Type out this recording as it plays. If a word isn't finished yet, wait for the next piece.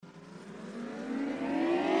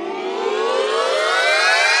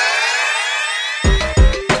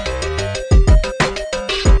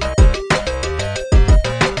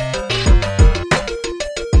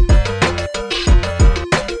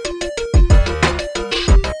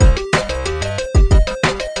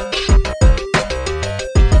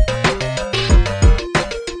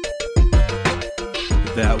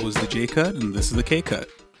Cut, and this is the K Cut.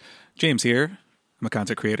 James here. I'm a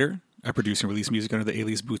content creator. I produce and release music under the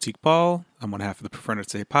alias Boutique Paul. I'm one half of the Prefer Not to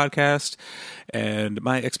Say podcast, and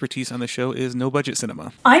my expertise on the show is no-budget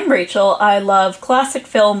cinema. I'm Rachel. I love classic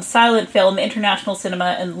film, silent film, international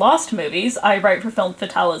cinema, and lost movies. I write for Film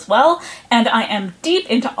Fatale as well, and I am deep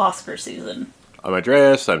into Oscar season. I'm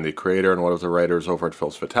Andreas. I'm the creator and one of the writers over at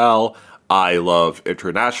Films Fatale. I love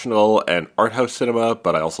international and art house cinema,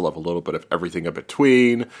 but I also love a little bit of everything in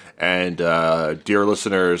between. And dear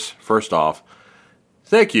listeners, first off,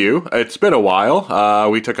 thank you. It's been a while.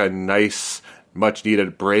 We took a nice,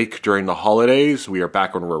 much-needed break during the holidays. We are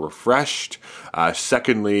back when we're refreshed.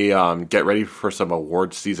 Secondly, get ready for some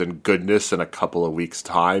award season goodness in a couple of weeks'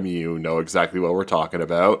 time. You know exactly what we're talking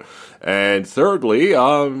about. And thirdly,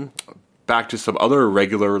 back to some other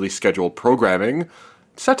regularly scheduled programming.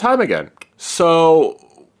 It's that time again.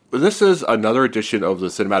 So, this is another edition of the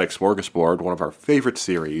Cinematic Smorgasbord, one of our favorite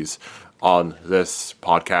series on this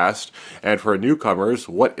podcast. And for newcomers,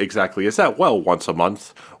 what exactly is that? Well, once a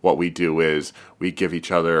month, what we do is we give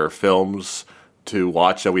each other films to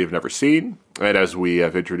watch that we have never seen. And as we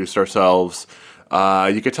have introduced ourselves,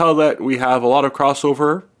 you can tell that we have a lot of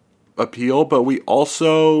crossover appeal, but we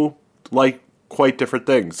also like quite different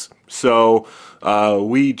things. So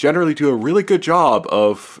we generally do a really good job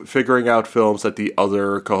of figuring out films that the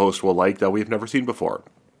other co-host will like that we've never seen before.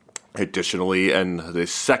 Additionally, in the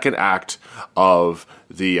second act of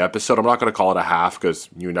the episode, I'm not going to call it a half because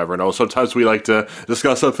you never know. Sometimes we like to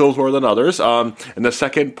discuss some films more than others. In the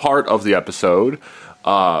second part of the episode,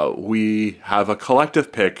 we have a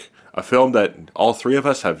collective pick, a film that all three of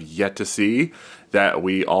us have yet to see that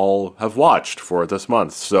we all have watched for this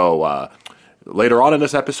month. So later on in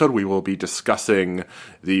this episode, we will be discussing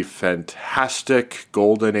the fantastic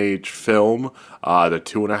Golden Age film, the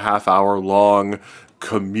 2.5 hour long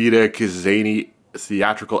comedic, zany,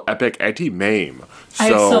 theatrical epic, Anti-Mame. I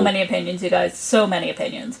have so many opinions, you guys. So many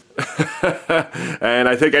opinions. And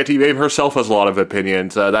I think Anti-Mame herself has a lot of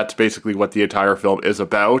opinions. That's basically what the entire film is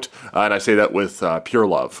about. And I say that with pure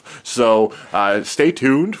love. So stay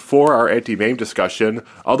tuned for our Anti-Mame discussion.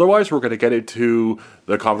 Otherwise, we're going to get into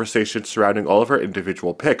the conversation surrounding all of our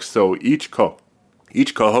individual picks. So each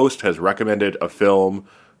co-host has recommended a film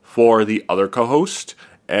for the other co-host.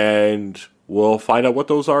 And we'll find out what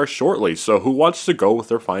those are shortly. So who wants to go with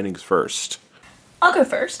their findings first? I'll go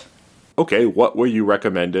first. Okay, what were you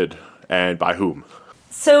recommended and by whom?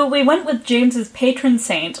 So we went with James's patron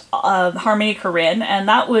saint of Harmony Korine, and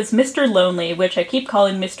that was Mr. Lonely, which I keep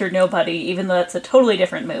calling Mr. Nobody, even though that's a totally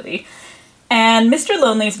different movie. And Mr.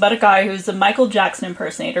 Lonely is about a guy who's a Michael Jackson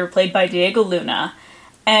impersonator, played by Diego Luna,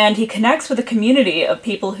 and he connects with a community of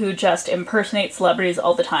people who just impersonate celebrities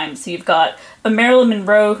all the time. So you've got a Marilyn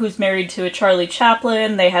Monroe who's married to a Charlie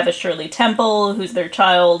Chaplin, they have a Shirley Temple who's their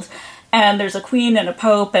child, and there's a queen and a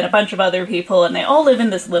pope and a bunch of other people, and they all live in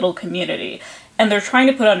this little community. And they're trying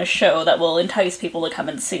to put on a show that will entice people to come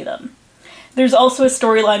and see them. There's also a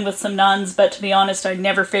storyline with some nuns, but to be honest, I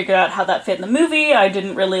never figured out how that fit in the movie. I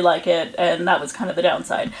didn't really like it, and that was kind of the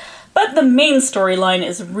downside. But the main storyline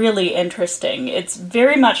is really interesting. It's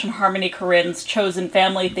very much in Harmony Korine's chosen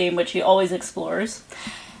family theme, which he always explores.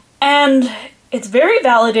 And it's very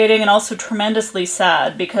validating and also tremendously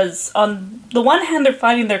sad, because on the one hand, they're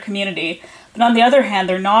finding their community, but on the other hand,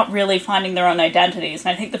 they're not really finding their own identities,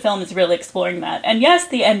 and I think the film is really exploring that. And yes,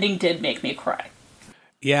 the ending did make me cry.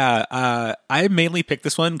 Yeah, I mainly picked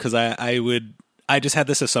this one because I just had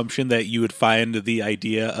this assumption that you would find the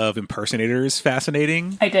idea of impersonators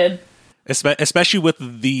fascinating. I did. Especially with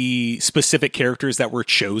the specific characters that were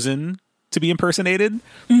chosen to be impersonated.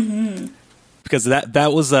 Mm-hmm. Because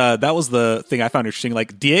that was the thing I found interesting.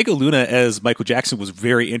 Like, Diego Luna as Michael Jackson was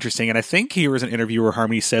very interesting. And I think here was an interview where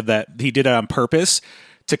Harmony said that he did it on purpose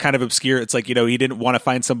to kind of obscure. It's like, he didn't want to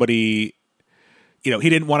find somebody... he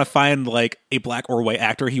didn't want to find like a black or white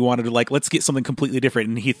actor. He wanted to let's get something completely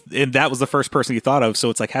different. And that was the first person he thought of. So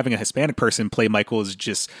it's like having a Hispanic person play Michael is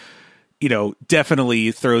just,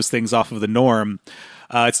 definitely throws things off of the norm.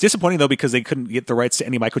 It's disappointing though, because they couldn't get the rights to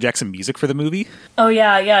any Michael Jackson music for the movie. Oh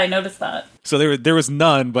yeah. I noticed that. So there was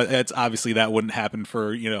none, but it's obviously that wouldn't happen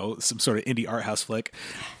for, some sort of indie art house flick.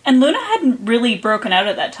 And Luna hadn't really broken out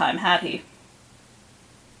at that time, had he?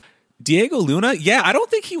 Diego Luna? Yeah, I don't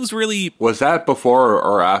think he was really... Was that before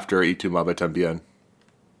or after Y Tu Mama Tambien?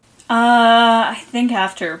 I think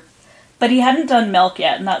after. But he hadn't done Milk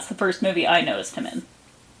yet, and that's the first movie I noticed him in.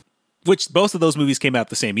 Which, both of those movies came out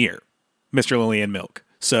the same year. Mr. Lonely and Milk.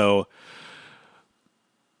 So,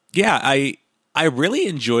 yeah, I really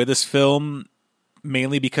enjoy this film,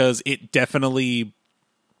 mainly because it definitely...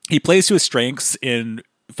 He plays to his strengths in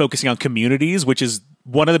focusing on communities, which is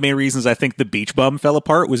one of the main reasons I think The Beach Bum fell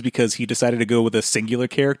apart was because he decided to go with a singular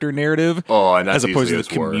character narrative as opposed to the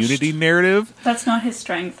community narrative. That's not his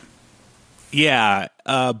strength. Yeah.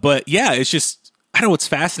 But yeah, it's just, I don't know, it's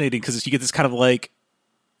fascinating because you get this kind of like,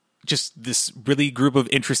 just this really group of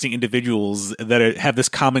interesting individuals that have this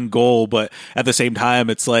common goal, but at the same time,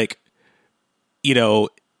 it's like, you know,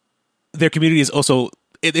 their community is also,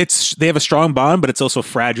 they have a strong bond, but it's also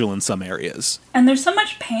fragile in some areas. And there's so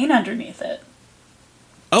much pain underneath it.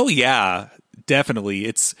 Oh yeah, definitely.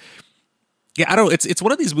 It's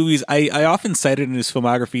one of these movies I often cited in his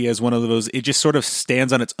filmography as one of those, it just sort of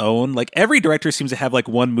stands on its own. Like every director seems to have like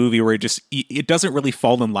one movie where it doesn't really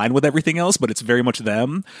fall in line with everything else, but it's very much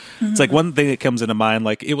them. Mm-hmm. It's like one thing that comes into mind,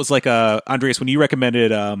 like it was like Andreas, when you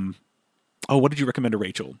recommended what did you recommend to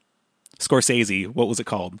Rachel? Scorsese, what was it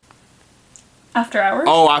called? After Hours?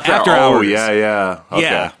 Oh, After Hours. Oh, yeah. Okay.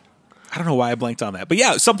 Yeah. I don't know why I blanked on that. But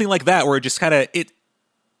yeah, something like that where it just kind of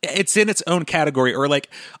it's in its own category. Or like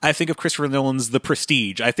I think of Christopher Nolan's The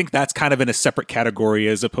Prestige. I think that's kind of in a separate category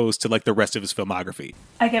as opposed to like the rest of his filmography.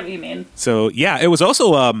 I get what you mean. So yeah, it was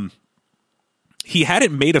also he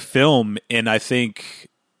hadn't made a film, and I think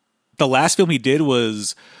the last film he did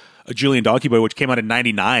was a Julian Donkey Boy, which came out in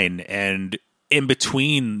 '99, and in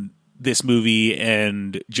between this movie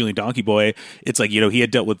and Julian Donkey Boy, it's like, you know, he had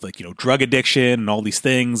dealt with like, you know, drug addiction and all these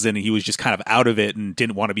things, and he was just kind of out of it and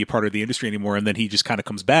didn't want to be a part of the industry anymore. And then he just kind of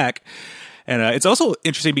comes back. And it's also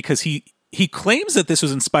interesting because he claims that this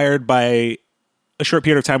was inspired by a short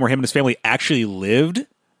period of time where him and his family actually lived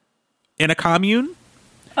in a commune.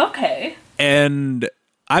 Okay. And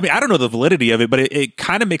I mean, I don't know the validity of it, but it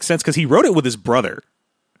kind of makes sense because he wrote it with his brother.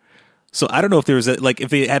 So I don't know if there was if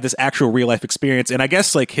they had this actual real life experience. And I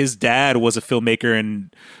guess like his dad was a filmmaker,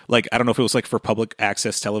 and like, I don't know if it was like for public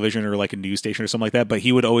access television or like a news station or something like that, but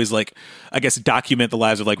he would always like, I guess, document the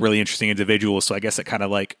lives of like really interesting individuals. So I guess it kind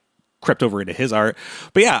of like crept over into his art.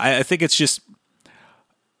 But yeah, I think it's just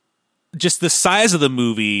the size of the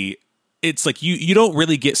movie. It's like you don't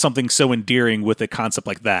really get something so endearing with a concept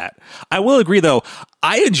like that. I will agree, though.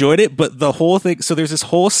 I enjoyed it, but the whole thing... So there's this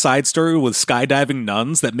whole side story with skydiving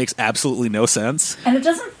nuns that makes absolutely no sense. And it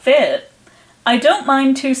doesn't fit. I don't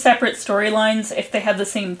mind two separate storylines if they have the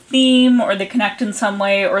same theme, or they connect in some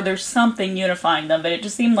way, or there's something unifying them, but it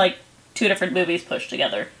just seemed like two different movies pushed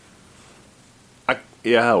together.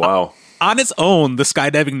 Yeah, wow. On its own, the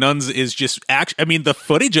skydiving nuns is just... I mean, the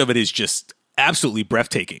footage of it is just absolutely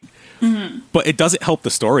breathtaking. Mm-hmm. But it doesn't help the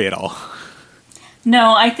story at all.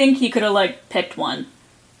 No, I think he could have, like, picked one.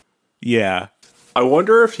 Yeah. I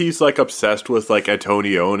wonder if he's, like, obsessed with, like,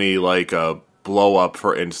 Antonioni, like, a Blow Up,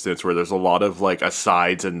 for instance, where there's a lot of, like,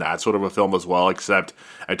 asides in that sort of a film as well, except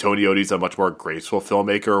Antonioni's a much more graceful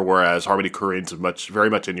filmmaker, whereas Harmony Korine's very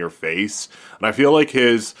much in your face. And I feel like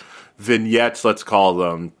his vignettes, let's call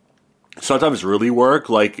them, sometimes really work,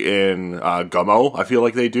 like in Gummo, I feel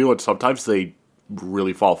like they do, and sometimes they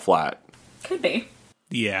really fall flat. Could be.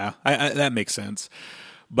 Yeah, I that makes sense.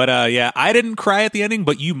 But yeah, I didn't cry at the ending,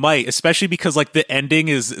 but you might, especially because like the ending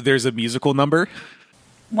there's a musical number.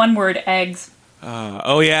 One word, eggs.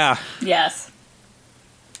 Oh yeah. Yes.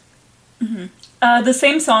 Mm-hmm. The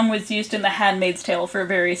same song was used in The Handmaid's Tale for a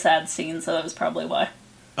very sad scene, so that was probably why.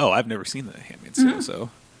 Oh, I've never seen The Handmaid's Tale, so...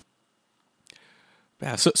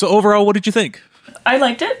 Yeah, so overall, what did you think? I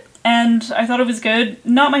liked it, and I thought it was good.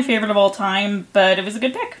 Not my favorite of all time, but it was a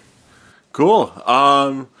good pick. Cool.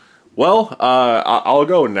 Well, I'll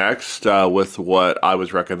go next with what I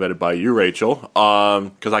was recommended by you, Rachel,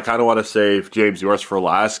 because I kind of want to save, James, yours for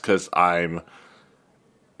last, because I'm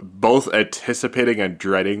both anticipating and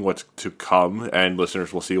dreading what's to come, and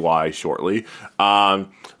listeners will see why shortly.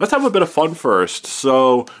 Let's have a bit of fun first.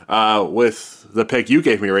 So, with the pick you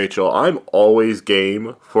gave me, Rachel, I'm always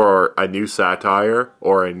game for a new satire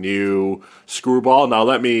or a new screwball. Now,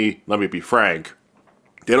 let me be frank.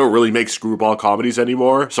 They don't really make screwball comedies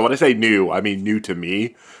anymore. So when I say new, I mean new to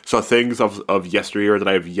me. So things of yesteryear that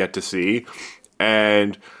I have yet to see.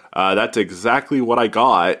 And that's exactly what I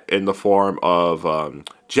got in the form of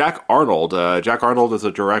Jack Arnold. Jack Arnold is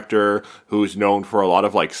a director who's known for a lot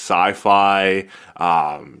of like sci-fi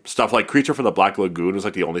stuff. Like Creature from the Black Lagoon was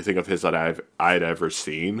like the only thing of his that I'd ever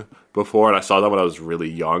seen before, and I saw that when I was really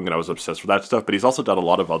young, and I was obsessed with that stuff. But he's also done a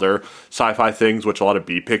lot of other sci-fi things, which a lot of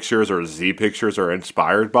B pictures or Z pictures are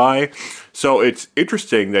inspired by. So it's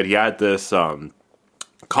interesting that he had this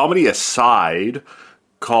comedy aside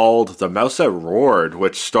called The Mouse That Roared,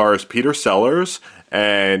 which stars Peter Sellers,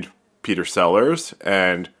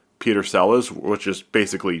 which is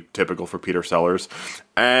basically typical for Peter Sellers,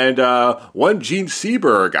 and one Gene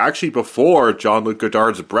Seberg, actually before Jean-Luc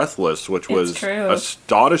Godard's Breathless, which was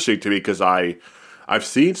astonishing to me because I I've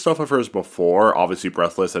seen stuff of hers before, obviously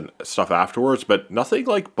Breathless and stuff afterwards, but nothing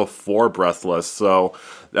like before Breathless. So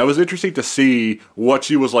that was interesting to see what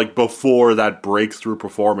she was like before that breakthrough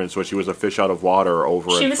performance when she was a fish out of water over in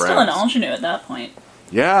France. She was still an ingenue at that point.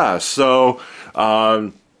 Yeah, so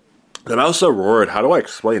The Mouse That Roared, how do I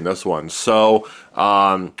explain this one? So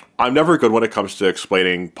I'm never good when it comes to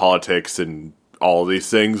explaining politics and all of these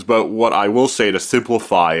things, but what I will say to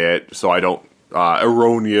simplify it so I don't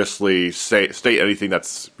erroneously state anything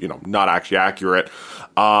that's not actually accurate,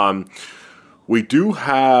 we do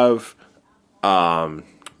have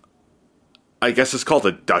I guess it's called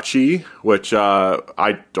a duchy, which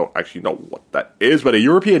I don't actually know what that is, but a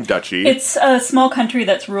European duchy. It's a small country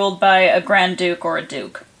that's ruled by a Grand Duke or a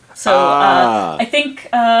Duke. So I think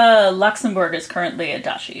Luxembourg is currently a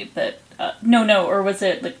duchy, but or was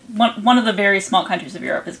it like one of the very small countries of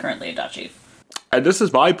Europe is currently a duchy? And this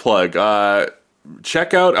is my plug.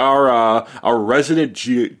 Check out our resident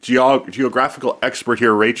geographical expert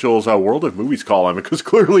here, Rachel's World of Movies column, because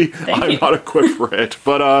clearly I'm not equipped for it.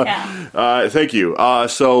 But thank you.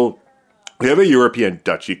 So we have a European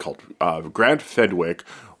duchy called Grand Fenwick,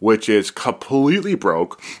 which is completely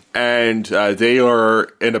broke, and they are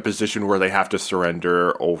in a position where they have to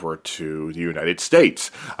surrender over to the United States.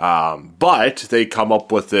 But they come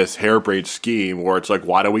up with this harebrained scheme where it's like,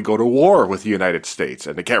 why don't we go to war with the United States?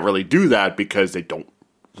 And they can't really do that because they don't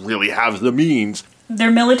really have the means. Their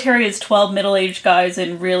military is 12 middle-aged guys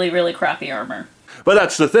in really, really crappy armor. But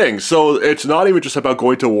that's the thing. So it's not even just about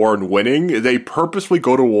going to war and winning. They purposefully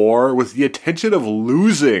go to war with the intention of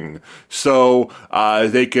losing. So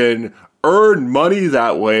they can earn money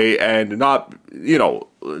that way and not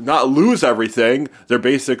lose everything. They're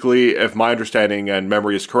basically, if my understanding and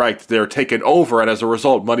memory is correct, they're taken over, and as a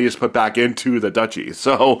result, money is put back into the duchy.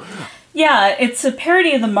 So yeah, it's a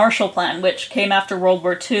parody of the Marshall Plan, which came after World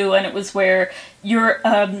War II, and it was where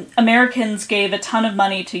Americans gave a ton of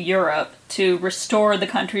money to Europe to restore the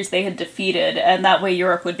countries they had defeated, and that way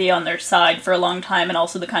Europe would be on their side for a long time, and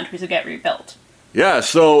also the countries would get rebuilt. Yeah,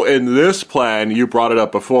 so in this plan, you brought it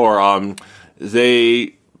up before,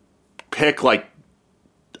 they pick like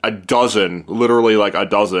literally a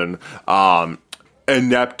dozen,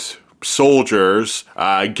 inept soldiers,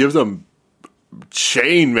 give them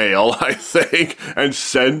chainmail, I think, and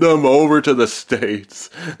send them over to the States.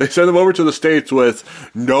 They send them over to the States with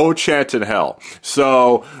no chance in hell.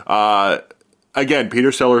 So, again,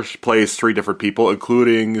 Peter Sellers plays three different people,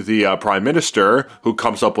 including the Prime Minister, who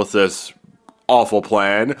comes up with this awful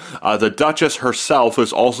plan. The Duchess herself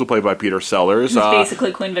is also played by Peter Sellers. It's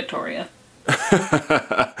basically Queen Victoria.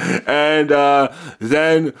 And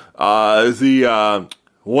then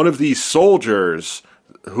one of these soldiers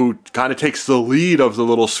who kind of takes the lead of the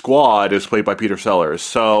little squad is played by Peter Sellers.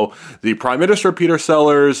 So the Prime Minister, Peter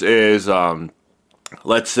Sellers, is,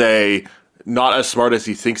 let's say, not as smart as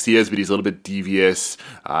he thinks he is, but he's a little bit devious,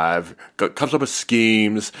 comes up with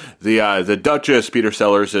schemes. The Duchess, Peter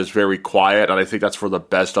Sellers, is very quiet, and I think that's for the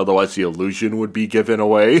best, otherwise the illusion would be given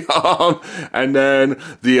away. And then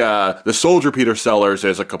the soldier, Peter Sellers,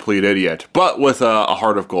 is a complete idiot, but with a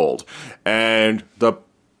heart of gold. And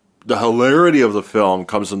the hilarity of the film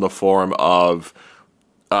comes in the form of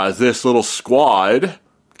this little squad,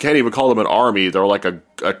 can't even call them an army, they're like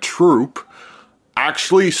a troop,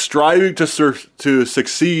 actually striving to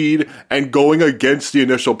succeed and going against the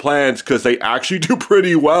initial plans because they actually do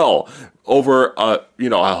pretty well over a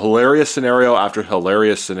hilarious scenario after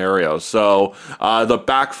hilarious scenario. So the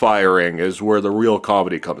backfiring is where the real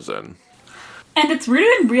comedy comes in. And it's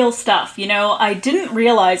rooted in real stuff. I didn't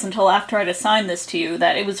realize until after I'd assigned this to you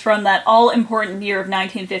that it was from that all-important year of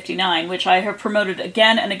 1959, which I have promoted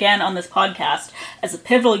again and again on this podcast as a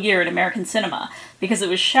pivotal year in American cinema, because it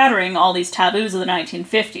was shattering all these taboos of the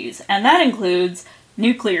 1950s. And that includes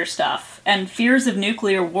nuclear stuff, and fears of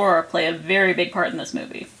nuclear war play a very big part in this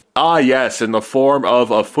movie. Ah, yes, in the form of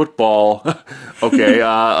a football,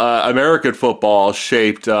 American football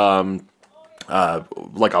shaped like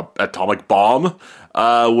an atomic bomb,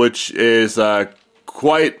 which is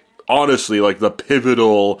quite honestly like the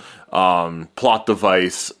pivotal plot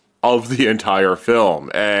device of the entire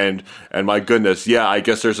film. And my goodness, yeah, I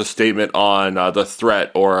guess there's a statement on the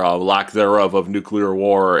threat or lack thereof of nuclear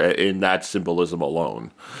war in that symbolism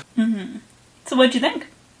alone. Mm-hmm. So what'd you think?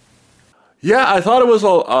 Yeah, I thought it was a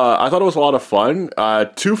lot of fun.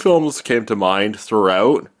 Two films came to mind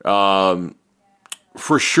throughout.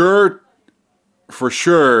 For sure,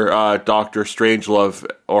 Dr. Strangelove,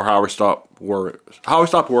 or How I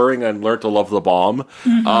Stopped Worrying and Learned to Love the Bomb,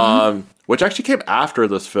 which actually came after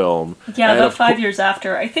this film. Yeah, about 5 years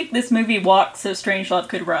after. I think this movie walked so Strangelove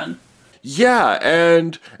could run. Yeah,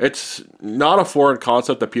 and it's not a foreign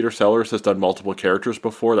concept that Peter Sellers has done multiple characters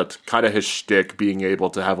before. That's kind of his shtick, being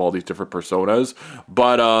able to have all these different personas.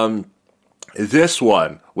 But this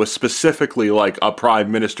one was specifically like a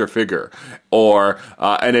prime minister figure, or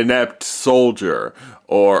an inept soldier,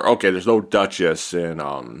 or okay, there's no Duchess in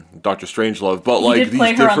Doctor Strangelove, but like did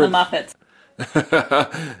play her on the Muppets.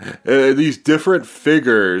 These different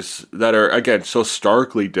figures that are, again, so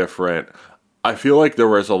starkly different. I feel like there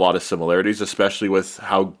was a lot of similarities, especially with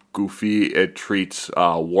how goofy it treats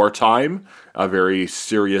wartime, a very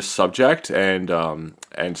serious subject and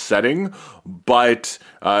setting. But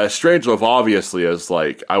Strangelove obviously is,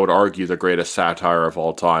 like, I would argue, the greatest satire of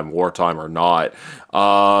all time, wartime or not.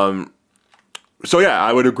 So yeah,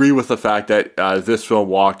 I would agree with the fact that this film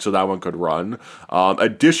walked so that one could run.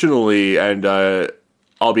 Additionally, and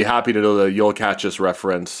I'll be happy to know that you'll catch this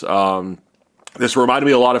reference. This reminded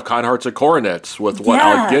me a lot of Kind Hearts and Coronets with what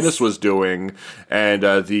Alec Guinness was doing, and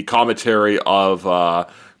the commentary of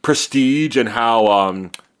prestige and how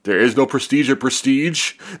there is no prestige at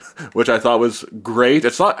Prestige, which I thought was great.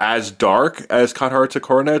 It's not as dark as Kind Hearts and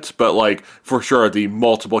Coronets, but like for sure the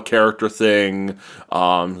multiple character thing,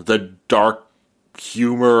 the dark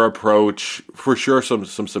humor approach, for sure some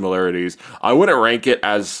similarities. I wouldn't rank it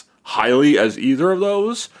as highly as either of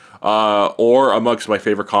those. Or amongst my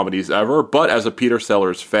favorite comedies ever, but as a Peter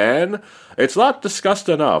Sellers fan, it's not discussed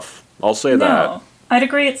enough. I'll say that. No, I'd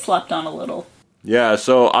agree it slept on a little. Yeah,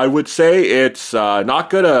 so I would say it's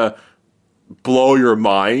not gonna blow your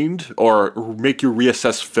mind or make you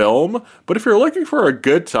reassess film, but if you're looking for a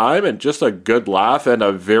good time and just a good laugh and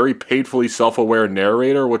a very painfully self-aware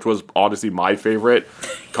narrator, which was honestly my favorite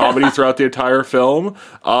comedy throughout the entire film,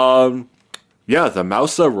 yeah, The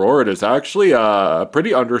Mouse That Roared is actually a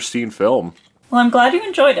pretty underseen film. Well, I'm glad you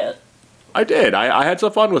enjoyed it. I did. I had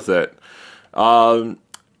some fun with it. And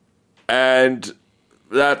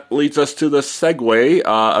that leads us to the segue,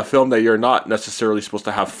 a film that you're not necessarily supposed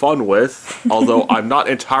to have fun with, although I'm not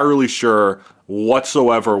entirely sure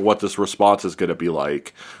whatsoever what this response is going to be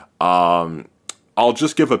like. I'll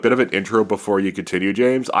just give a bit of an intro before you continue,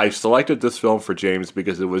 James. I selected this film for James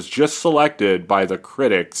because it was just selected by the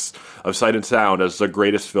critics of Sight and Sound as the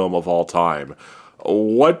greatest film of all time.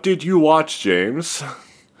 What did you watch, James?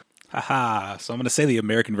 Haha. So I'm going to say the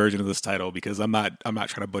American version of this title because I'm not trying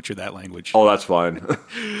to butcher that language. Oh, that's fine.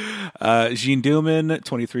 Jean Dillman,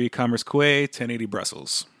 23 Commerce Quay, 1080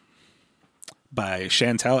 Brussels. By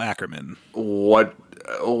Chantal Ackerman.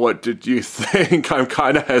 What did you think? I'm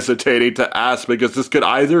kind of hesitating to ask because this could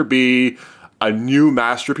either be a new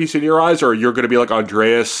masterpiece in your eyes, or you're going to be like,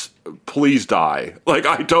 Andreas, please die. Like,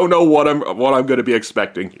 I don't know what I'm going to be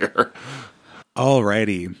expecting here.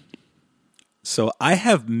 Alrighty. So I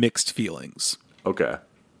have mixed feelings. Okay.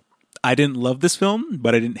 I didn't love this film,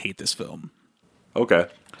 but I didn't hate this film. Okay.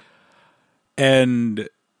 And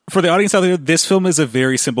for the audience out there, this film is a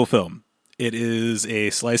very simple film. It is a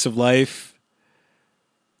slice of life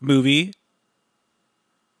movie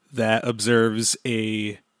that observes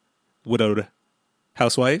a widowed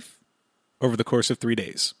housewife over the course of 3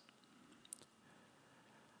 days.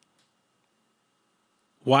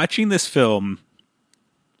 Watching this film,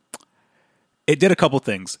 it did a couple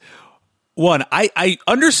things. One, I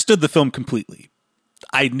understood the film completely.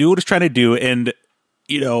 I knew what it was trying to do, and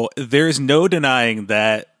there's no denying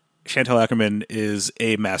that Chantal Ackerman is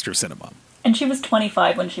a master of cinema. And she was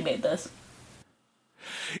 25 when she made this.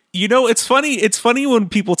 It's funny. It's funny when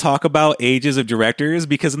people talk about ages of directors,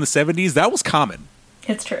 because in the 70s that was common.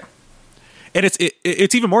 It's true. And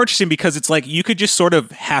it's even more interesting because it's like you could just sort of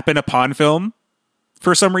happen upon film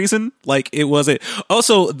for some reason. Like it wasn't.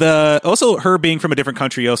 Also her being from a different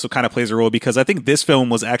country also kind of plays a role, because I think this film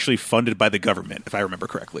was actually funded by the government, if I remember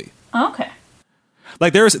correctly. Okay.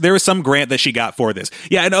 Like there was some grant that she got for this.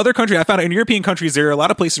 Yeah, in other countries, I found in European countries, there are a lot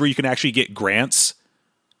of places where you can actually get grants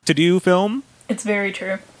to do film. It's very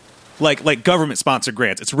true. Like government sponsored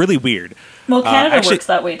grants. It's really weird. Well, Canada works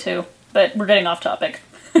that way too, but we're getting off topic.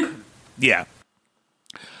 Yeah.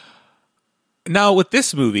 Now with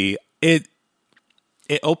this movie, it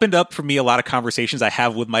opened up for me a lot of conversations I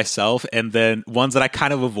have with myself, and then ones that I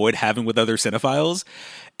kind of avoid having with other cinephiles.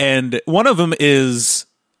 And one of them is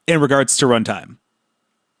in regards to runtime.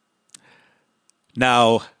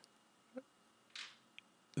 Now,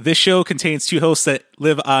 this show contains two hosts that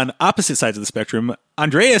live on opposite sides of the spectrum.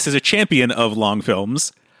 Andreas is a champion of long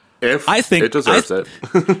films. I think it deserves it.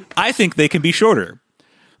 I think they can be shorter.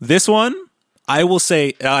 This one, I will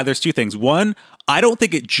say, there's two things. One, I don't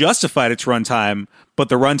think it justified its runtime, but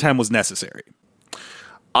the runtime was necessary.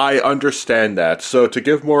 I understand that. So to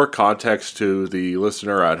give more context to the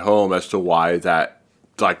listener at home as to why that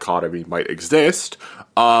dichotomy might exist.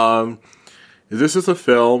 This is a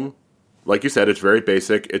film, like you said, it's very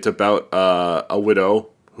basic. It's about a widow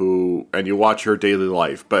and you watch her daily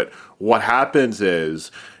life. But what happens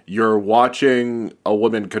is you're watching a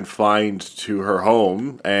woman confined to her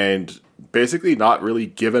home and basically not really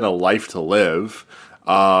given a life to live.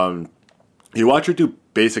 You watch her do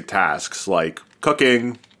basic tasks like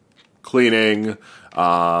cooking, cleaning,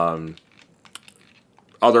 other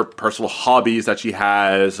personal hobbies that she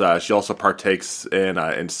has. She also partakes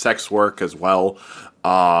in sex work as well.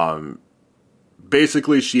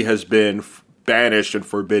 Basically, she has been banished and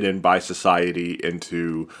forbidden by society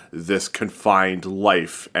into this confined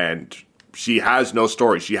life, and she has no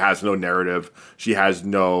story. She has no narrative. She has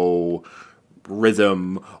no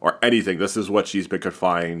rhythm or anything. This is what she's been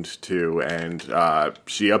confined to, and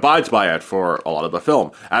she abides by it for a lot of the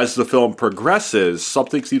film. As the film progresses,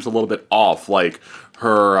 something seems a little bit off. Like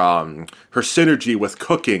her synergy with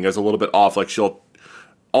cooking is a little bit off. Like she'll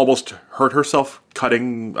almost hurt herself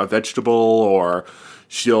cutting a vegetable, or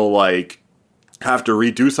she'll like have to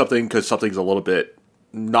redo something because something's a little bit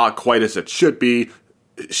not quite as it should be.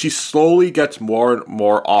 She slowly gets more and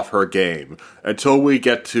more off her game until we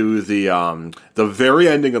get to the very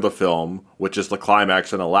ending of the film, which is the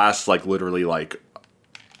climax, and it lasts like literally like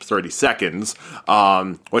 30 seconds,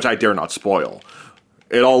 which I dare not spoil.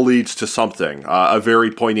 It all leads to something, a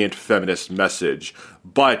very poignant feminist message.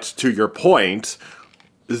 But to your point,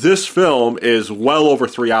 this film is well over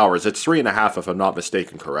 3 hours. It's 3.5 if I'm not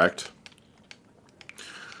mistaken, correct?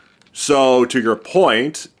 So, to your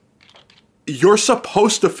point, you're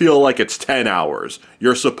supposed to feel like it's 10 hours.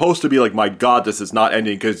 You're supposed to be like, my God, this is not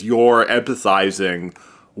ending, because you're empathizing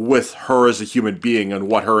with her as a human being and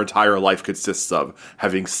what her entire life consists of.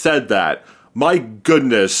 Having said that, my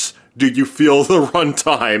goodness, do you feel the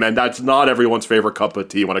runtime? And that's not everyone's favorite cup of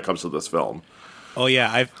tea when it comes to this film. Oh,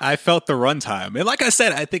 yeah, I felt the runtime. And like I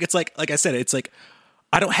said, I think it's like I said, it's like,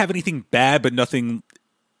 I don't have anything bad, but nothing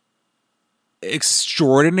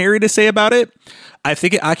extraordinary to say about it. I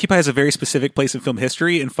think it occupies a very specific place in film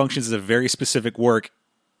history and functions as a very specific work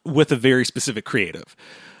with a very specific creative.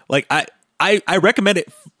 Like I recommend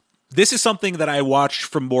it. This is something that I watched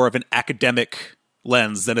from more of an academic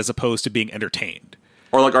lens than as opposed to being entertained.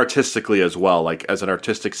 Or like artistically as well, like as an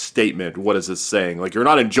artistic statement, what is this saying? Like you're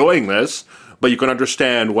not enjoying this, but you can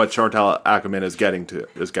understand what Chantal Akerman is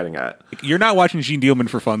getting at. You're not watching Jean Dielman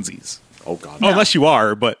for funsies. Oh God, no. Unless you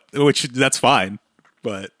are, which that's fine.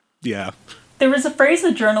 But yeah. There was a phrase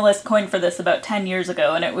a journalist coined for this about 10 years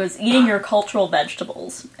ago, and it was eating your cultural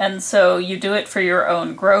vegetables. And so you do it for your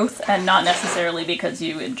own growth and not necessarily because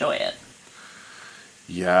you enjoy it.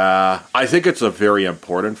 Yeah, I think it's a very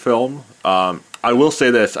important film. I will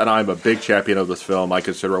say this, and I'm a big champion of this film. I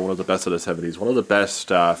consider it one of the best of the 70s, one of the best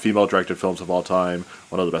female-directed films of all time,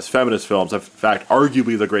 one of the best feminist films, in fact,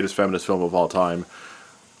 arguably the greatest feminist film of all time.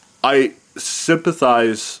 I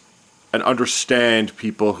sympathize and understand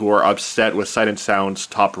people who are upset with Sight and Sound's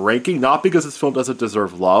top ranking, not because this film doesn't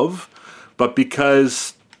deserve love, but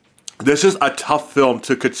because this is a tough film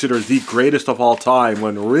to consider the greatest of all time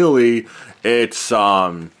when really it's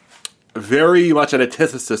very much an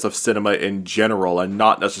antithesis of cinema in general and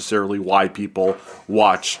not necessarily why people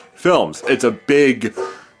watch films. It's a big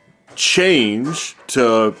change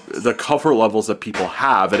to the comfort levels that people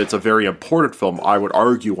have, and it's a very important film. I would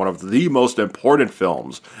argue one of the most important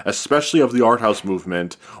films, especially of the art house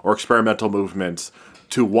movement or experimental movements,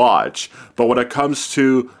 to watch. But when it comes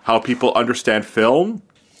to how people understand film,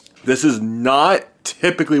 this is not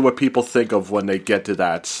typically what people think of when they get to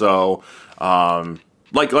that. So,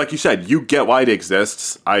 like you said, you get why it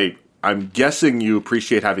exists. I'm guessing you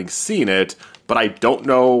appreciate having seen it, but I don't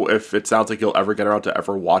know if it sounds like you'll ever get around to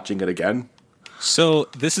ever watching it again. So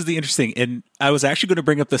this is the interesting, and I was actually going to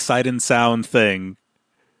bring up the Sight and Sound thing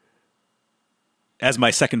as my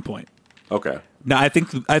second point. Okay. Now, I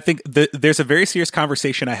think there's a very serious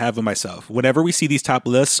conversation I have with myself. Whenever we see these top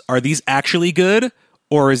lists, are these actually good,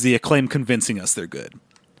 or is the acclaim convincing us they're good?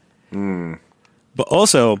 But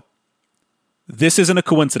also, this isn't a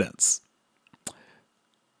coincidence.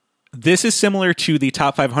 This is similar to the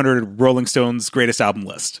top 500 Rolling Stones greatest album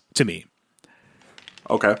list, to me.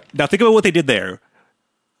 Okay. Now, think about what they did there.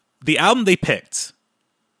 The album they picked.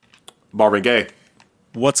 Marvin Gaye.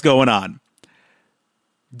 What's going on?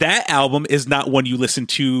 That album is not one you listen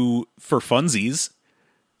to for funsies.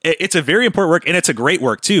 It's a very important work, and it's a great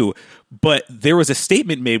work, too. But there was a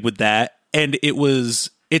statement made with that, and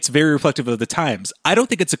it's very reflective of the times. I don't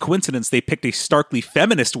think it's a coincidence they picked a starkly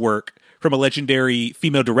feminist work from a legendary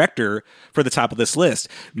female director for the top of this list.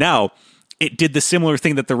 Now, it did the similar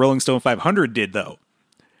thing that the Rolling Stone 500 did, though,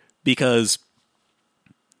 because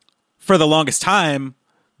for the longest time,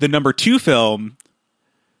 the number 2 film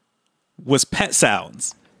was Pet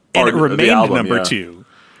Sounds, and it remained album, number 2.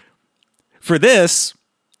 For this,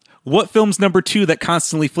 what film's number 2 that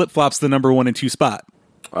constantly flip-flops the number 1 and 2 spot?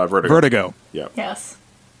 Vertigo. Yeah. Yes.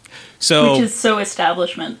 So, which is so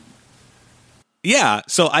establishment. Yeah,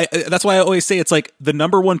 so that's why I always say it's like the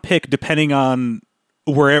number 1 pick, depending on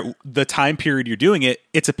where the time period you're doing it,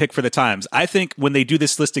 it's a pick for the times. I think when they do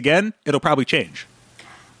this list again, it'll probably change.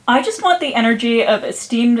 I just want the energy of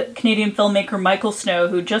esteemed Canadian filmmaker Michael Snow,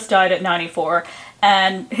 who just died at 94,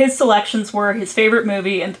 and his selections were his favorite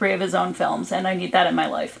movie and 3 of his own films, and I need that in my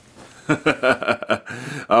life.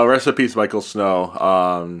 Rest in peace, Michael Snow.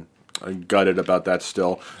 I'm gutted about that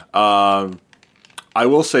still. I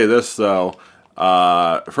will say this, though.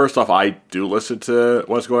 First off, I do listen to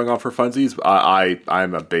what's going on for funsies.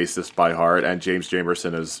 I'm a bassist by heart, and James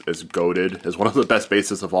Jamerson is goated, is one of the best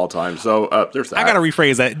bassists of all time. So there's that. I gotta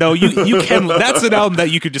rephrase that. No, you can. That's an album that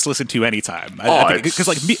you could just listen to anytime. Because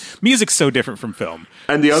like music's so different from film.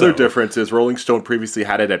 And the other difference is Rolling Stone previously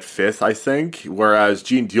had it at 5th, I think, whereas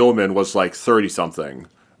Gene Dielman was like 30 something.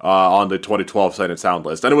 On the 2012 Sight and Sound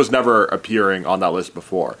list, and it was never appearing on that list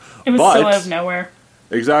before. It was so out of nowhere.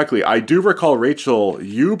 Exactly. I do recall, Rachel,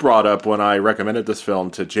 you brought up when I recommended this film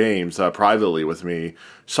to James privately with me,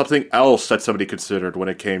 something else that somebody considered when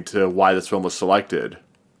it came to why this film was selected.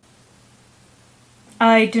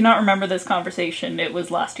 I do not remember this conversation. It was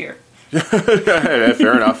last year.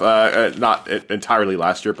 Fair enough. Not entirely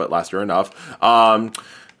last year, but last year enough.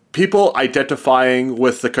 People identifying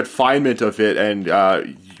with the confinement of it and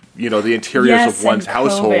the interiors of one's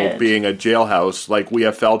household being a jailhouse, like we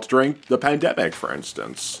have felt during the pandemic, for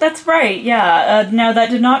instance. That's right, yeah. Now, that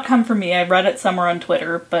did not come from me. I read it somewhere on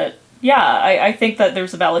Twitter, but yeah, I think that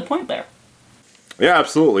there's a valid point there. Yeah,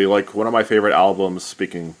 absolutely. Like, one of my favorite albums,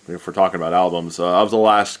 speaking, if we're talking about albums, of the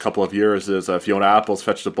last couple of years is Fiona Apple's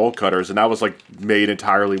Fetch the Bolt Cutters, and that was, like, made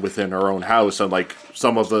entirely within her own house, and, like,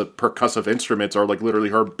 some of the percussive instruments are, like, literally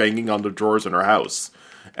her banging on the drawers in her house.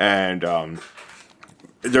 And,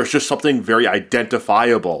 there's just something very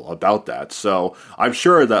identifiable about that. So I'm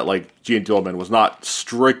sure that, like, Gene Dielman was not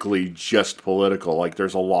strictly just political. Like,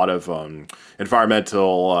 there's a lot of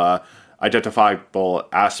environmental, identifiable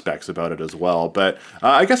aspects about it as well. But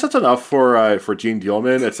I guess that's enough for Gene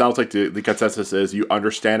Dielman. It sounds like the consensus is you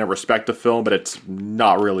understand and respect the film, but it's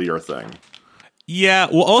not really your thing. Yeah,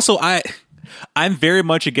 well, also, I'm very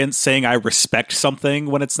much against saying I respect something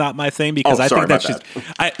when it's not my thing, because I think that's just...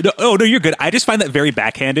 No, you're good. I just find that very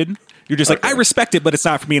backhanded. You're just like, I respect it, but it's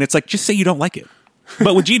not for me. And it's like, just say you don't like it.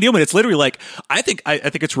 But with Gene Dielman, it's literally like, I think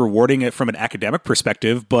it's rewarding it from an academic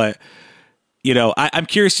perspective, but... I'm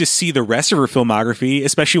curious to see the rest of her filmography,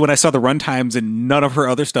 especially when I saw the runtimes and none of her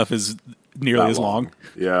other stuff is nearly as long.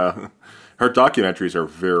 Yeah. Her documentaries are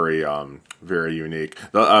very, very unique.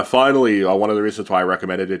 Finally, one of the reasons why I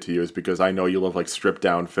recommended it to you is because I know you love, like, stripped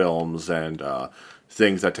down films and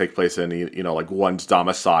things that take place in, like one's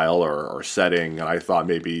domicile or setting. And I thought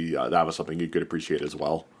maybe that was something you could appreciate as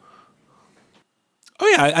well. Oh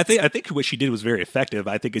yeah, I think what she did was very effective.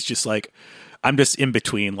 I think it's just like, I'm just in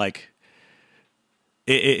between, like,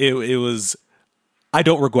 It was. I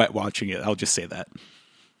don't regret watching it. I'll just say that.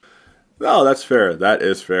 No, that's fair. That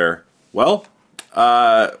is fair. Well,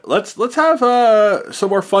 let's have some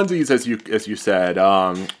more funsies, as you said.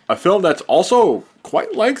 A film that's also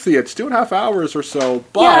quite lengthy. It's 2.5 hours or so.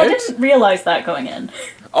 But yeah, I didn't realize that going in.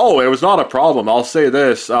 Oh, it was not a problem. I'll say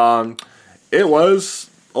this. It was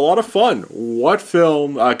a lot of fun. What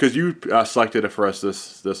film? Because you selected it for us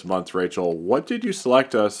this month, Rachel. What did you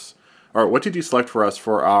select us? Or what did you select for us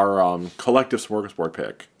for our collective Smorgasbord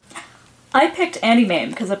pick? I picked Annie Mame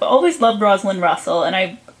because I've always loved Rosalind Russell,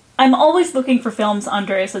 and I'm always looking for films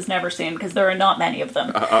Andreas has never seen because there are not many of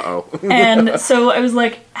them. Uh-oh. And so I was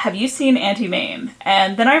like, have you seen Auntie Mame?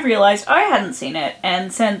 And then I realized I hadn't seen it,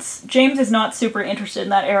 and since James is not super interested in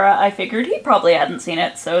that era, I figured he probably hadn't seen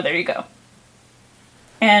it, so there you go.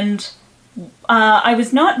 And... I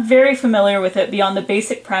was not very familiar with it beyond the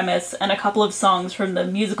basic premise and a couple of songs from the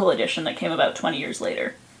musical edition that came about 20 years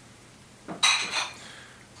later.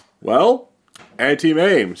 Well, Auntie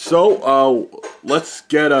Mame. So, let's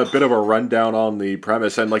get a bit of a rundown on the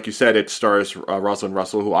premise. And like you said, it stars Rosalind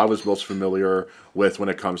Russell, who I was most familiar with when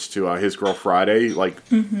it comes to His Girl Friday. Like,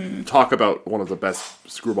 talk about one of the best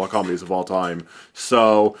screwball comedies of all time.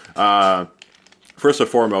 So, first and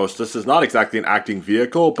foremost, this is not exactly an acting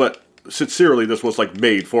vehicle, but sincerely, this was, like,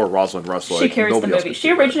 made for Rosalind Russell. She carries the movie. She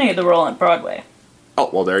originated the role on Broadway. Oh,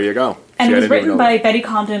 well, there you go. And it was written by Betty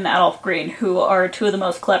Comden and Adolph Green, who are two of the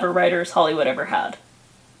most clever writers Hollywood ever had.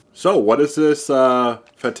 So, what is this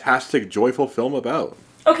fantastic, joyful film about?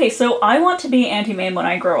 Okay, so I want to be Auntie Mame when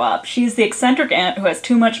I grow up. She's the eccentric aunt who has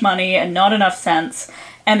too much money and not enough sense,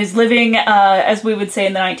 and is living, as we would say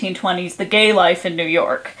in the 1920s, the gay life in New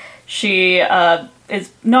York. She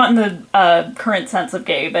is not in the current sense of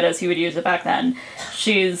gay, but as you would use it back then.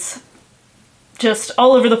 She's just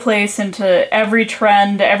all over the place into every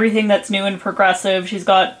trend, everything that's new and progressive. She's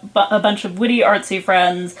got a bunch of witty, artsy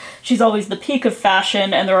friends. She's always the peak of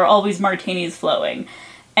fashion, and there are always martinis flowing.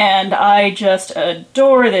 And I just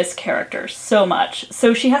adore this character so much.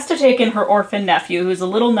 So she has to take in her orphan nephew, who's a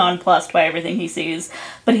little nonplussed by everything he sees,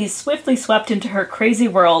 but he's swiftly swept into her crazy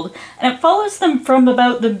world, and it follows them from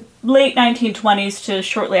about the late 1920s to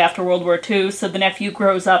shortly after World War II, so the nephew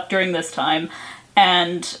grows up during this time,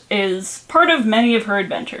 and is part of many of her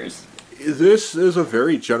adventures. This is a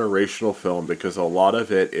very generational film because a lot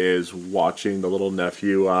of it is watching the little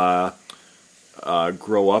nephew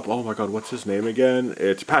grow up. Oh my god, what's his name again?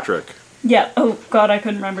 It's Patrick. Yeah, oh god, I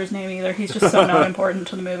couldn't remember his name either. He's just so not important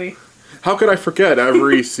to the movie. How could I forget?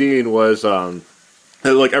 Every scene was,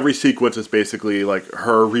 like, every sequence is basically, like,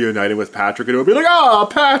 her reuniting with Patrick, and it would be like, oh,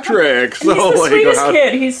 Patrick! So, he's the like, sweetest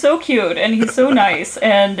kid. He's so cute, and he's so nice,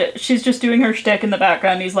 and she's just doing her shtick in the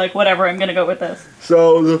background. He's like, whatever, I'm gonna go with this.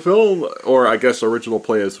 So, the film, or I guess original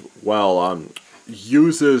play as well,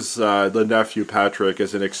 uses the nephew Patrick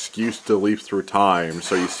as an excuse to leap through time.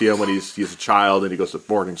 So you see him when he's a child and he goes to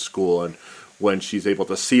boarding school, and when she's able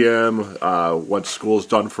to see him once school's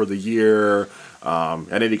done for the year, and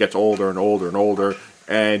then he gets older and older and older,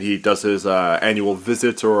 and he does his annual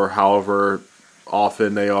visits or however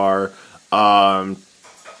often they are.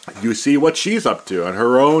 You see what she's up to and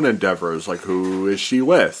her own endeavors, like who is she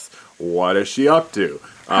with, what is she up to,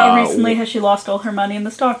 how recently has she lost all her money in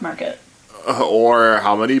the stock market. Or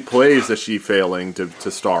how many plays is she failing to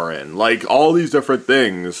star in? Like, all these different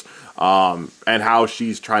things, and how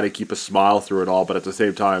she's trying to keep a smile through it all, but at the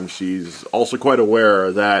same time, she's also quite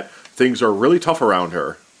aware that things are really tough around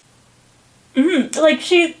her. Mm-hmm. Like,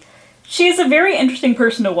 she's a very interesting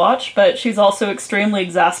person to watch, but she's also extremely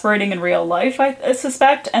exasperating in real life, I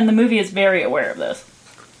suspect, and the movie is very aware of this.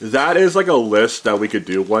 That is like a list that we could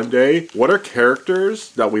do one day. What are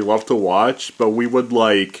characters that we love to watch, but we would,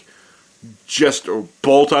 like, just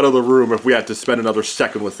bolt out of the room if we had to spend another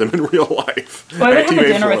second with them in real life? Well, I would have a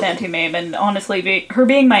dinner with Auntie Mame, and honestly, her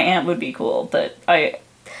being my aunt would be cool, but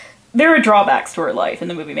there are drawbacks to her life,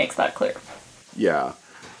 and the movie makes that clear. Yeah.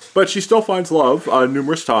 But she still finds love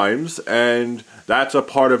numerous times, and that's a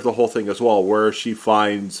part of the whole thing as well, where she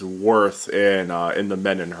finds worth in the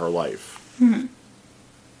men in her life. Mm-hmm.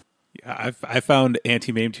 Yeah, I found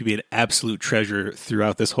Auntie Mame to be an absolute treasure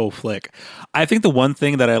throughout this whole flick. I think the one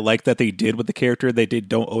thing that I like that they did with the character,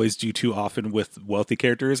 don't always do too often with wealthy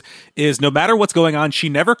characters, is no matter what's going on, she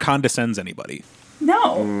never condescends anybody.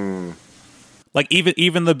 No. Like,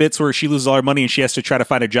 even the bits where she loses all her money and she has to try to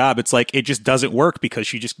find a job, it's like, it just doesn't work because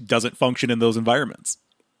she just doesn't function in those environments.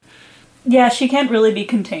 Yeah, she can't really be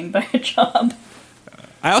contained by a job.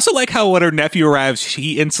 I also like how when her nephew arrives,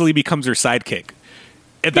 he instantly becomes her sidekick.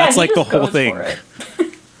 And that's like the whole thing.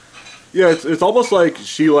 Yeah, it's almost like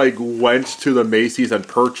she like went to the Macy's and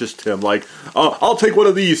purchased him. Like, I'll take one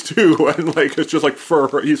of these too, and like it's just like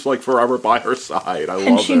he's like forever by her side. I love it.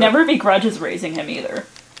 And she never begrudges raising him either.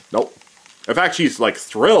 Nope. In fact, she's like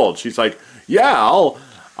thrilled. She's like, yeah,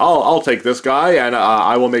 I'll take this guy, and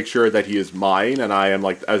I will make sure that he is mine, and I am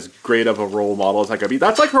like as great of a role model as I can be.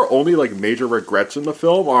 That's like her only like major regrets in the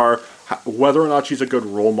film are whether or not she's a good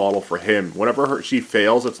role model for him. Whenever she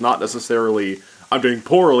fails, it's not necessarily I'm doing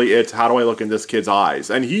poorly, it's how do I look in this kid's eyes.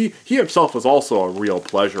 And he himself is also a real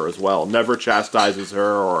pleasure as well. Never chastises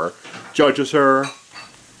her or judges her.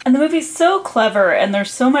 And the movie's so clever, and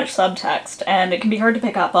there's so much subtext, and it can be hard to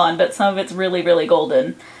pick up on, but some of it's really, really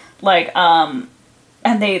golden. Like, and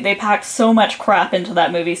they packed so much crap into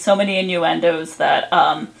that movie, so many innuendos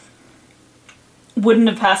that wouldn't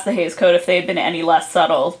have passed the Hays Code if they had been any less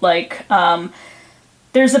subtle. Like,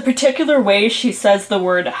 there's a particular way she says the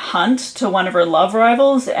word hunt to one of her love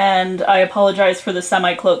rivals, and I apologize for the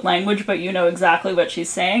semi-cloaked language, but you know exactly what she's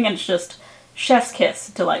saying, and it's just chef's kiss,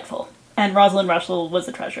 delightful. And Rosalind Russell was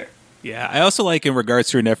a treasure. Yeah, I also like in regards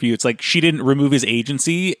to her nephew, it's like she didn't remove his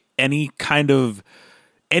agency. Any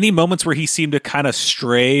moments where he seemed to kind of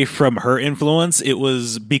stray from her influence, it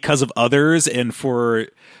was because of others and for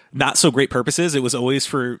not so great purposes. It was always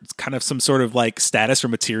for kind of some sort of like status or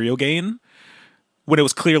material gain when it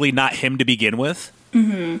was clearly not him to begin with.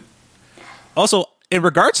 Mm-hmm. Also, in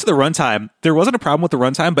regards to the runtime, there wasn't a problem with the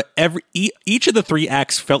runtime, but each of the three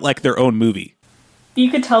acts felt like their own movie. You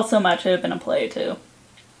could tell so much had been a play too.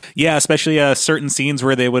 Yeah, especially certain scenes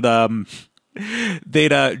where they would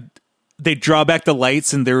they draw back the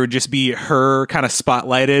lights and there would just be her kind of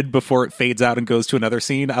spotlighted before it fades out and goes to another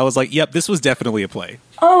scene. I was like, yep, this was definitely a play.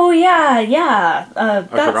 Oh, yeah.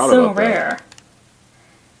 That's so rare. That.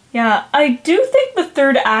 Yeah, I do think the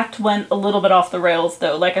third act went a little bit off the rails,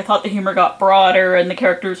 though. Like, I thought the humor got broader and the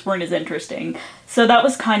characters weren't as interesting. So that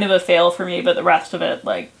was kind of a fail for me, but the rest of it,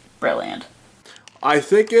 like, brilliant. I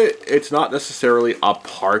think it's not necessarily a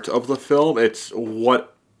part of the film. It's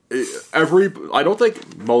what I don't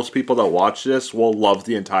think most people that watch this will love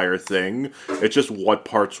the entire thing. It's just what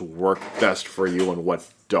parts work best for you and what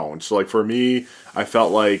don't. So, like, for me, I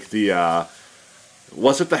felt like the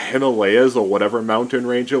was it the Himalayas or whatever mountain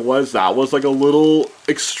range it was? That was like a little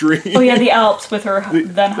extreme. Oh yeah, the Alps with her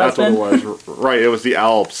then husband. That's what it was. Right, it was the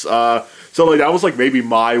Alps. So like that was like maybe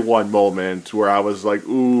my one moment where I was like,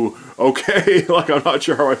 ooh, okay, like I'm not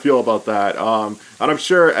sure how I feel about that. And I'm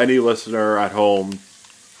sure any listener at home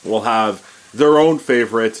will have their own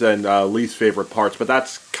favorites and least favorite parts, but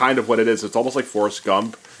that's kind of what it is. It's almost like Forrest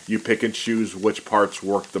Gump. You pick and choose which parts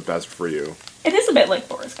work the best for you. It is a bit like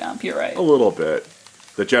Forrest Gump, you're right. A little bit.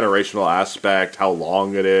 The generational aspect, how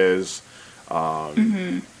long it is.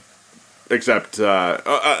 Except,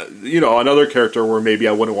 another character where maybe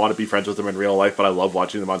I wouldn't want to be friends with them in real life, but I love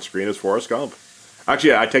watching them on screen is Forrest Gump.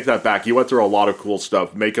 Actually, I take that back. He went through a lot of cool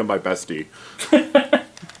stuff. Make him my bestie.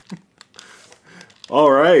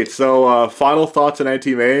 All right, so final thoughts on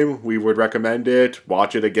Anti-Mame. We would recommend it.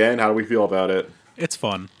 Watch it again. How do we feel about it? It's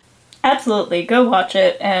fun. Absolutely. Go watch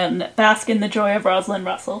it and bask in the joy of Rosalind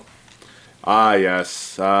Russell. Ah,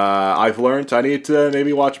 yes. I've learned I need to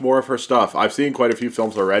maybe watch more of her stuff. I've seen quite a few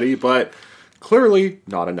films already, but clearly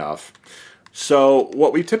not enough. So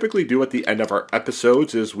what we typically do at the end of our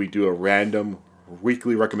episodes is we do a random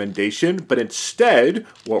weekly recommendation, but instead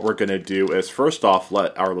what we're going to do is first off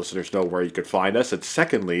let our listeners know where you could find us, and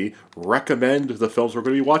secondly recommend the films we're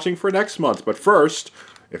going to be watching for next month. But first,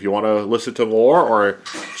 if you want to listen to more or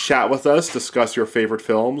chat with us, discuss your favorite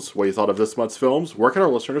films, what you thought of this month's films, where can our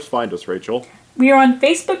listeners find us, Rachel? We are on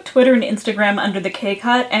Facebook, Twitter, and Instagram under the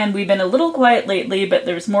K-Cut, and we've been a little quiet lately, but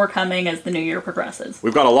there's more coming as the new year progresses.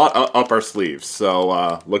 We've got a lot up our sleeves,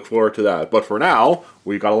 so look forward to that. But for now,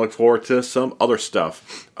 we've got to look forward to some other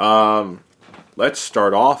stuff. Let's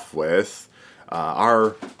start off with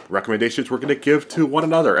our recommendations we're going to give to one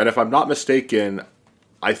another. And if I'm not mistaken,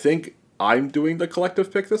 I think I'm doing the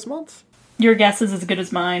collective pick this month? Your guess is as good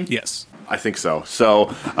as mine. Yes. I think so.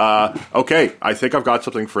 So, okay, I think I've got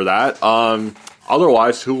something for that.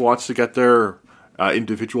 Otherwise, who wants to get their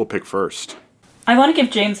individual pick first? I want to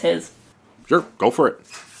give James his. Sure, go for it.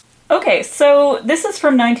 Okay, so this is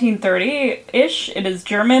from 1930-ish. It is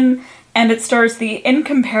German, and it stars the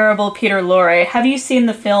incomparable Peter Lorre. Have you seen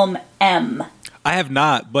the film M? I have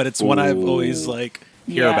not, but it's one I've always,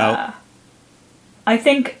 hear about. I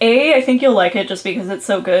think you'll like it just because it's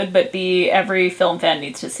so good, but B, every film fan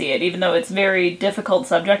needs to see it. Even though it's very difficult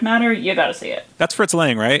subject matter, you gotta see it. That's Fritz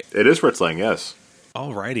Lang, right? It is Fritz Lang, yes.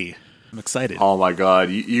 Alrighty. I'm excited. Oh my god,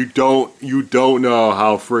 you don't know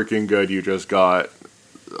how freaking good you just got.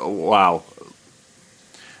 Wow.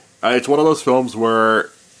 It's one of those films where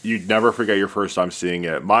you'd never forget your first time seeing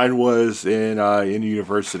it. Mine was in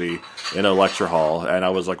university in a lecture hall, and I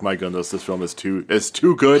was like, my goodness, this film is too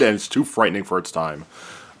good and it's too frightening for its time.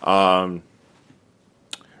 I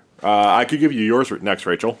could give you yours next,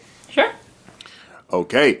 Rachel. Sure.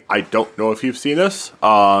 Okay, I don't know if you've seen this.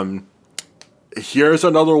 Here's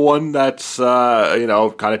another one that's kind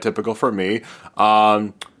of typical for me.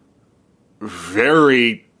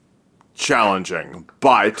 Very challenging,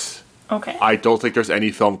 but okay. I don't think there's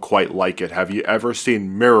any film quite like it. Have you ever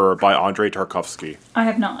seen Mirror by Andrei Tarkovsky? I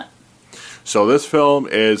have not. So this film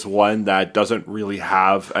is one that doesn't really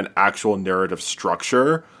have an actual narrative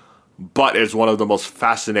structure, but is one of the most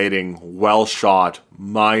fascinating, well-shot,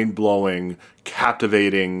 mind-blowing,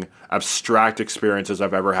 captivating, abstract experiences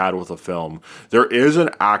I've ever had with a film. There is an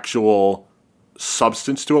actual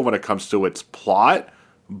substance to it when it comes to its plot,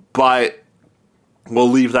 but we'll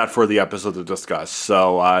leave that for the episode to discuss.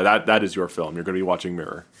 So that is your film. You're going to be watching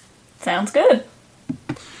Mirror. Sounds good.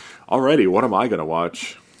 Alrighty, what am I going to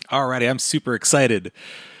watch? Alrighty, I'm super excited.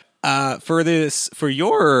 For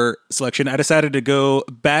your selection, I decided to go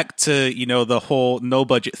back to, the whole no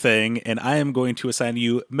budget thing, and I am going to assign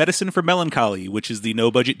you Medicine for Melancholy, which is the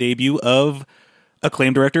no budget debut of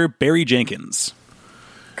acclaimed director Barry Jenkins.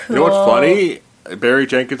 Cool. You know what's funny? Barry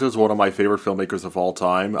Jenkins is one of my favorite filmmakers of all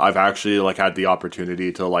time. I've actually had the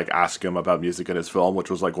opportunity to ask him about music in his film, which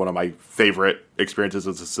was one of my favorite experiences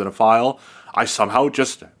as a cinephile. I somehow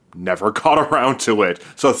just never got around to it.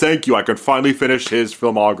 So thank you. I could finally finish his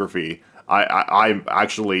filmography. I'm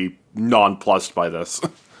actually nonplussed by this.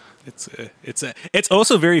 It's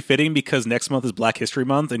also very fitting because next month is Black History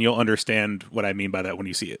Month, and you'll understand what I mean by that when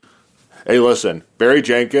you see it. Hey, listen, Barry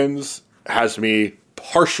Jenkins has me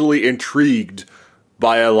partially intrigued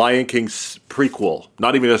by a Lion King prequel.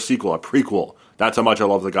 Not even a sequel, a prequel. That's how much I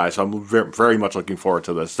love the guy, so I'm very much looking forward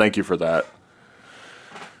to this. Thank you for that.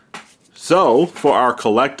 So, for our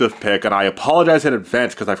collective pick, and I apologize in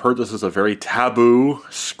advance because I've heard this is a very taboo,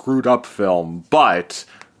 screwed up film, but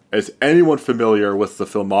is anyone familiar with the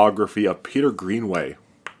filmography of Peter Greenway?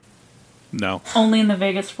 No. Only in the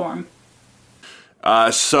Vegas form.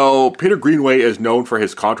 So, Peter Greenway is known for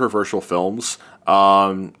his controversial films.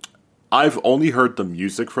 I've only heard the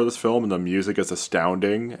music for this film, and the music is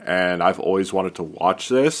astounding, and I've always wanted to watch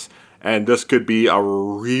this. And this could be a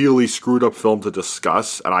really screwed up film to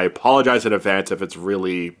discuss, and I apologize in advance if it's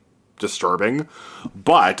really disturbing.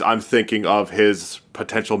 But I'm thinking of his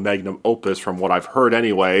potential magnum opus, from what I've heard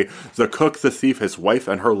anyway, The Cook, the Thief, His Wife,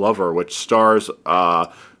 and Her Lover, which stars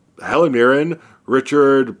Helen Mirren,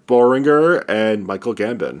 Richard Bohringer, and Michael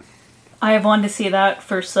Gambon. I have wanted to see that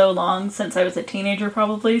for so long, since I was a teenager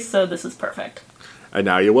probably, so this is perfect. And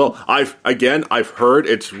now you will. I've heard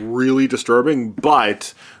it's really disturbing,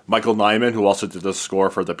 but Michael Nyman, who also did the score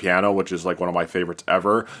for the piano, which is like one of my favorites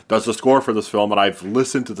ever, does the score for this film, and I've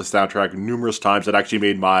listened to the soundtrack numerous times. It actually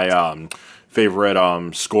made my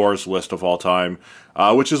favorite scores list of all time,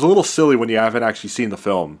 which is a little silly when you haven't actually seen the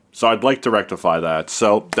film. So I'd like to rectify that.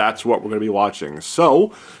 So that's what we're going to be watching.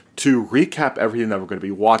 So to recap everything that we're going to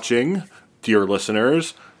be watching, dear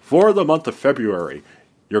listeners, for the month of February,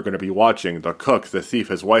 you're going to be watching The Cook, the Thief,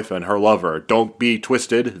 His Wife, and Her Lover. Don't be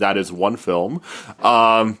twisted. That is one film.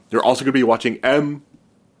 You're also going to be watching M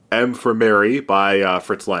for Mary by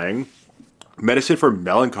Fritz Lang, Medicine for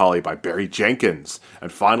Melancholy by Barry Jenkins, and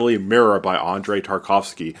finally Mirror by Andrei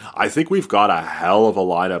Tarkovsky. I think we've got a hell of a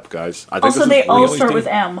lineup, guys. I think also, they all start with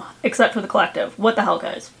M, except for the collective. What the hell,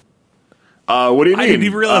 guys? What do you mean? I didn't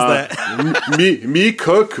even realize that. me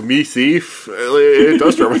cook, me thief. It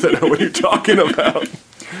does start with it. What are you talking about?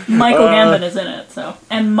 Michael Gambon is in it, so.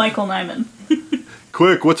 And Michael Nyman.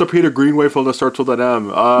 Quick, what's a Peter Greenway film that starts with an M?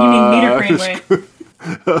 You mean Meter Greenway?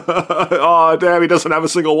 Oh, damn, he doesn't have a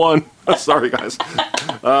single one. Sorry, guys.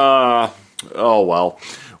 Oh, well.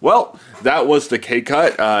 Well, that was the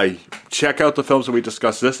K-Cut. Check out the films that we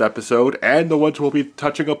discussed this episode and the ones we'll be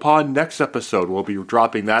touching upon next episode. We'll be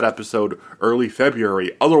dropping that episode early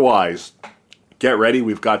February. Otherwise, get ready.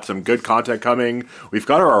 We've got some good content coming. We've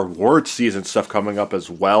got our awards season stuff coming up as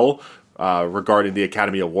well regarding the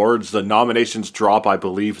Academy Awards. The nominations drop, I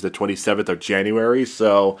believe, the 27th of January.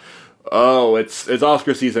 So, it's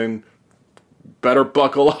Oscar season. Better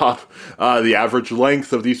buckle up. The average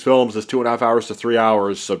length of these films is 2.5 hours to 3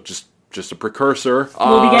 hours, so just a precursor.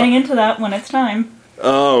 We'll be getting into that when it's time.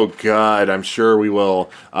 Oh, God, I'm sure we will.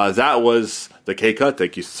 That was the K-Cut.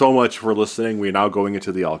 Thank you so much for listening. We're now going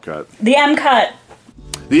into the L-Cut. The M-Cut.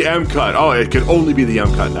 The M-Cut. Oh, it can only be the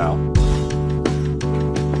M-Cut now.